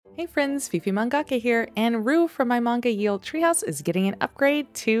Hey friends, Fifi mangaka here, and Rou from my manga Olde Treehouse is getting an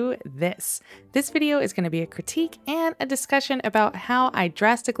upgrade to this. This video is going to be a critique and a discussion about how I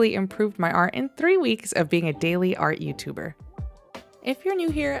drastically improved my art in 3 weeks of being a daily art YouTuber. If you're new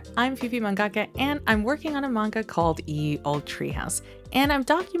here, I'm Fifi mangaka and I'm working on a manga called Olde Treehouse, and I'm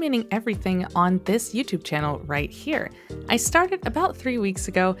documenting everything on this YouTube channel right here. I started about 3 weeks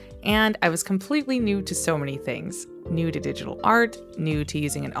ago and I was completely new to so many things. New to digital art, new to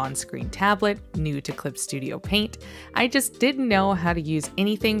using an on-screen tablet, new to Clip Studio Paint. I just didn't know how to use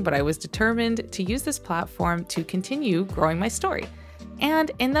anything, but I was determined to use this platform to continue growing my story.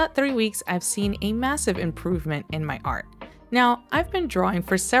 And in that 3 weeks, I've seen a massive improvement in my art. Now, I've been drawing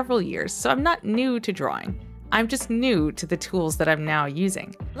for several years, so I'm not new to drawing. I'm just new to the tools that I'm now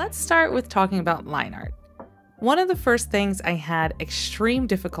using. Let's start with talking about line art. One of the first things I had extreme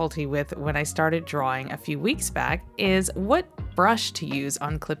difficulty with when I started drawing a few weeks back is what brush to use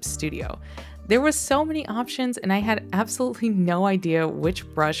on Clip Studio. There were so many options and I had absolutely no idea which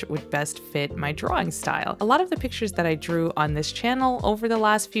brush would best fit my drawing style. A lot of the pictures that I drew on this channel over the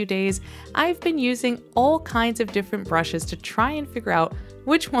last few days, I've been using all kinds of different brushes to try and figure out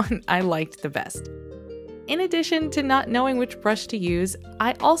which one I liked the best. In addition to not knowing which brush to use,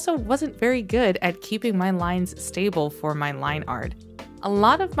 I also wasn't very good at keeping my lines stable for my line art. A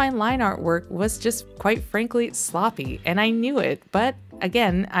lot of my line artwork was just quite frankly sloppy, and I knew it, but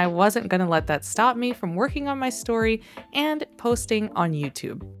again, I wasn't gonna let that stop me from working on my story and posting on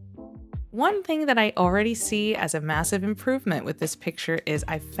YouTube. One thing that I already see as a massive improvement with this picture is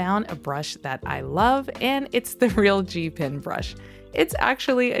I found a brush that I love, and it's the Real G-Pen brush. It's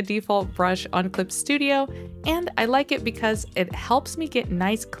actually a default brush on Clip Studio, and I like it because it helps me get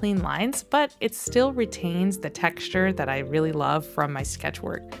nice clean lines, but it still retains the texture that I really love from my sketch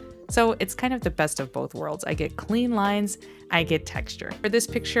work. So it's kind of the best of both worlds. I get clean lines, I get texture. For this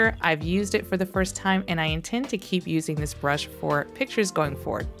picture, I've used it for the first time and I intend to keep using this brush for pictures going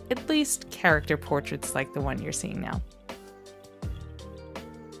forward, at least character portraits like the one you're seeing now.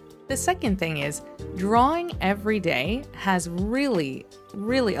 The second thing is, drawing every day has really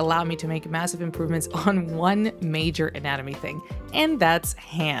allowed me to make massive improvements on one major anatomy thing, and that's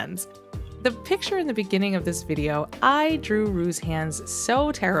hands. The picture in the beginning of this video, I drew Rou's hands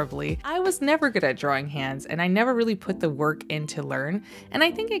so terribly. I was never good at drawing hands, and I never really put the work in to learn, and I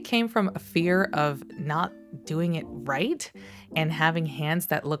think it came from a fear of not doing it right and having hands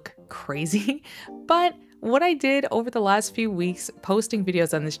that look crazy. But what I did over the last few weeks posting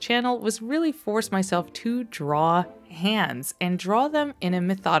videos on this channel was really force myself to draw hands and draw them in a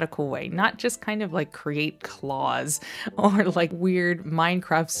methodical way, not just kind of like create claws or like weird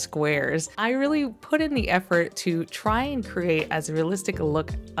Minecraft squares. I really put in the effort to try and create as realistic a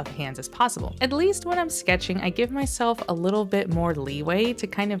look of hands as possible. At least when I'm sketching, I give myself a little bit more leeway to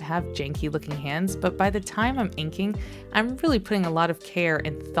kind of have janky looking hands, but by the time I'm inking, I'm really putting a lot of care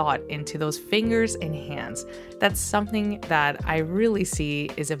and thought into those fingers and hands. That's something that I really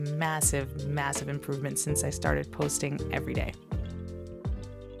see is a massive improvement since I started posting every day.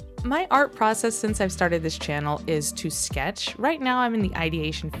 My art process since I've started this channel is to sketch. Right now I'm in the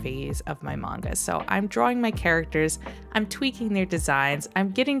ideation phase of my manga, so I'm drawing my characters, I'm tweaking their designs,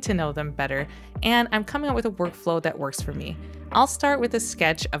 I'm getting to know them better, and I'm coming up with a workflow that works for me. I'll start with a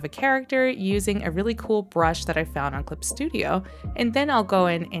sketch of a character using a really cool brush that I found on Clip Studio, and then I'll go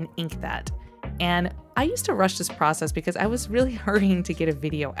in and ink that. And I used to rush this process because I was really hurrying to get a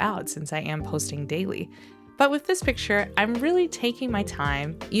video out since I am posting daily. But with this picture, I'm really taking my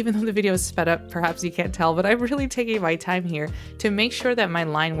time, even though the video is sped up, perhaps you can't tell, but I'm really taking my time here to make sure that my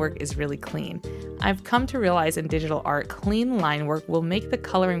line work is really clean. I've come to realize in digital art, clean line work will make the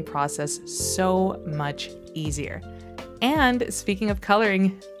coloring process so much easier. And speaking of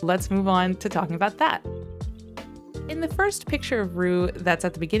coloring, let's move on to talking about that. In the first picture of Rou that's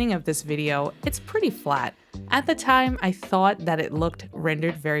at the beginning of this video, it's pretty flat. At the time, I thought that it looked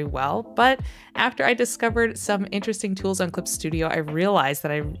rendered very well, but after I discovered some interesting tools on Clip Studio, I realized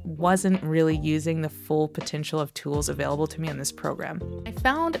that I wasn't really using the full potential of tools available to me on this program. I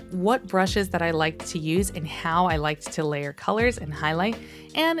found what brushes that I liked to use and how I liked to layer colors and highlight,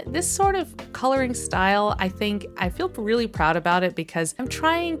 and this sort of coloring style, I feel really proud about it because I'm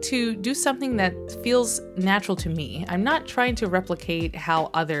trying to do something that feels natural to me. me. I'm not trying to replicate how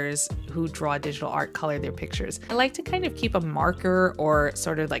others who draw digital art color their pictures. I like to kind of keep a marker or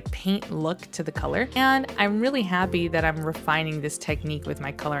sort of like paint look to the color, and I'm really happy that I'm refining this technique with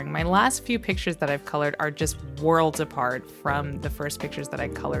my coloring. My last few pictures that I've colored are just worlds apart from the first pictures that I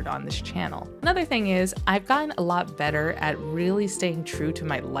colored on this channel. Another thing is I've gotten a lot better at really staying true to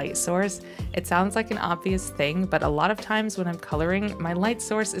my light source. It sounds like an obvious thing, but a lot of times when I'm coloring, my light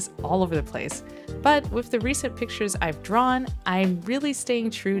source is all over the place. But with the recent pictures I've drawn, I'm really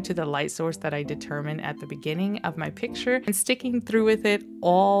staying true to the light source that I determined at the beginning of my picture and sticking through with it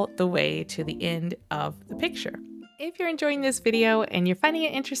all the way to the end of the picture. If you're enjoying this video and you're finding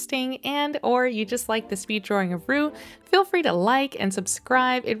it interesting or you just like the speed drawing of Rou, feel free to like and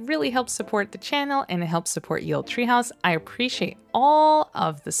subscribe. It really helps support the channel and it helps support Olde Treehouse. I appreciate all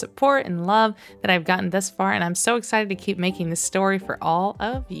of the support and love that I've gotten thus far, and I'm so excited to keep making this story for all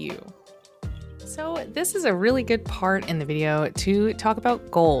of you. So this is a really good part in the video to talk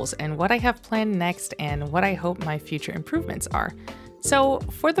about goals and what I have planned next and what I hope my future improvements are. So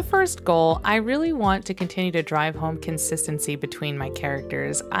for the first goal, I really want to continue to drive home consistency between my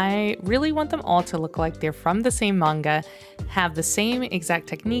characters. I really want them all to look like they're from the same manga, have the same exact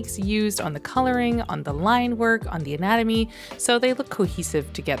techniques used on the coloring, on the line work, on the anatomy, so they look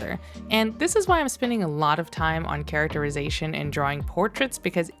cohesive together. And this is why I'm spending a lot of time on characterization and drawing portraits,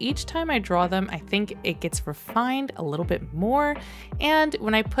 because each time I draw them, I think it gets refined a little bit more. And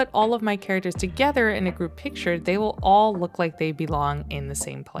when I put all of my characters together in a group picture, they will all look like they belong in the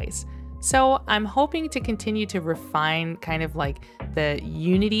same place. So I'm hoping to continue to refine kind of like the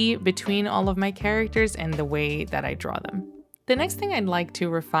unity between all of my characters and the way that I draw them. The next thing I'd like to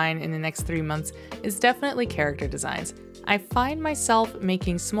refine in the next 3 months is definitely character designs. I find myself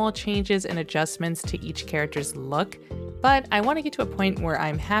making small changes and adjustments to each character's look, but I want to get to a point where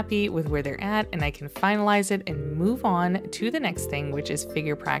I'm happy with where they're at and I can finalize it and move on to the next thing, which is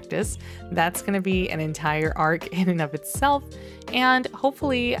figure practice. That's going to be an entire arc in and of itself, and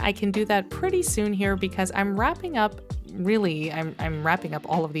hopefully I can do that pretty soon here, because I'm wrapping up I'm wrapping up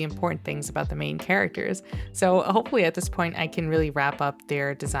all of the important things about the main characters. So hopefully at this point I can really wrap up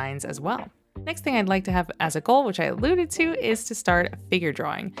their designs as well. Next thing I'd like to have as a goal, which I alluded to, is to start figure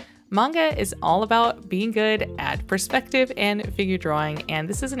drawing. Manga is all about being good at perspective and figure drawing, and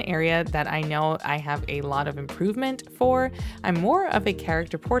this is an area that I know I have a lot of improvement for. I'm more of a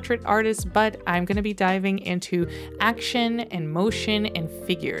character portrait artist, but I'm going to be diving into action and motion and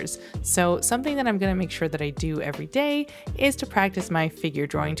figures. So something that I'm going to make sure that I do every day is to practice my figure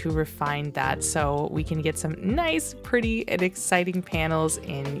drawing to refine that so we can get some nice, pretty, and exciting panels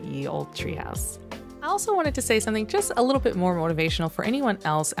in Olde Treehouse. I also wanted to say something just a little bit more motivational for anyone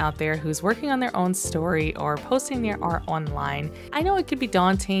else out there who's working on their own story or posting their art online. I know it could be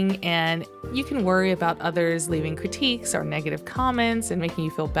daunting and you can worry about others leaving critiques or negative comments and making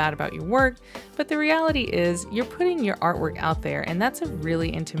you feel bad about your work, but the reality is you're putting your artwork out there, and that's a really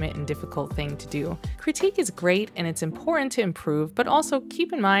intimate and difficult thing to do. Critique is great and it's important to improve, but also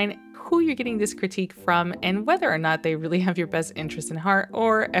keep in mind who you're getting this critique from and whether or not they really have your best interest in heart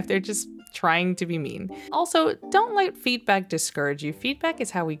or if they're just trying to be mean. Also, don't let feedback discourage you. Feedback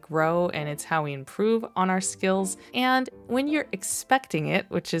is how we grow and it's how we improve on our skills. And when you're expecting it,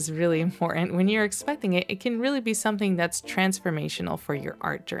 which is really important, when you're expecting it, it can really be something that's transformational for your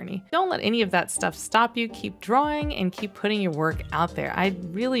art journey. Don't let any of that stuff stop you. Keep drawing and keep putting your work out there. I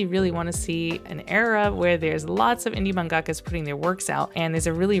really, really want to see an era where there's lots of indie mangakas putting their works out, and there's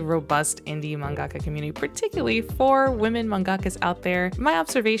a really robust indie mangaka community, particularly for women mangakas out there. My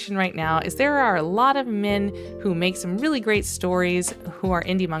observation right now is there are a lot of men who make some really great stories who are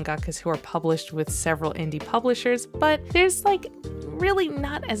indie mangakas who are published with several indie publishers, but there's like really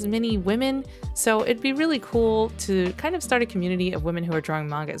not as many women, so it'd be really cool to kind of start a community of women who are drawing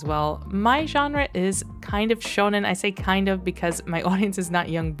manga as well. My genre is kind of shonen. I say kind of because my audience is not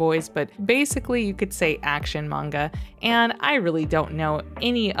young boys, but basically you could say action manga, and I really don't know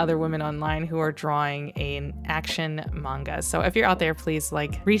any other women online who are drawing an action manga. So if you're out there, please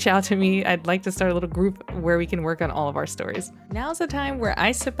reach out to me. I'd like to start a little group where we can work on all of our stories. Now's the time where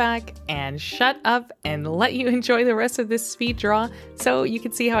I sit back and shut up and let you enjoy the rest of this speed draw so you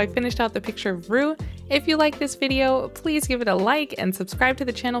can see how I finished out the picture of Rou. If you like this video, please give it a like and subscribe to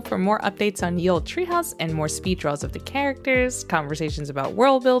the channel for more updates on Olde Treehouse and more speed draws of the characters, conversations about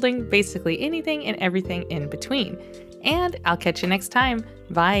world building, basically anything and everything in between. And I'll catch you next time.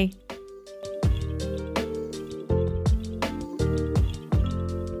 Bye!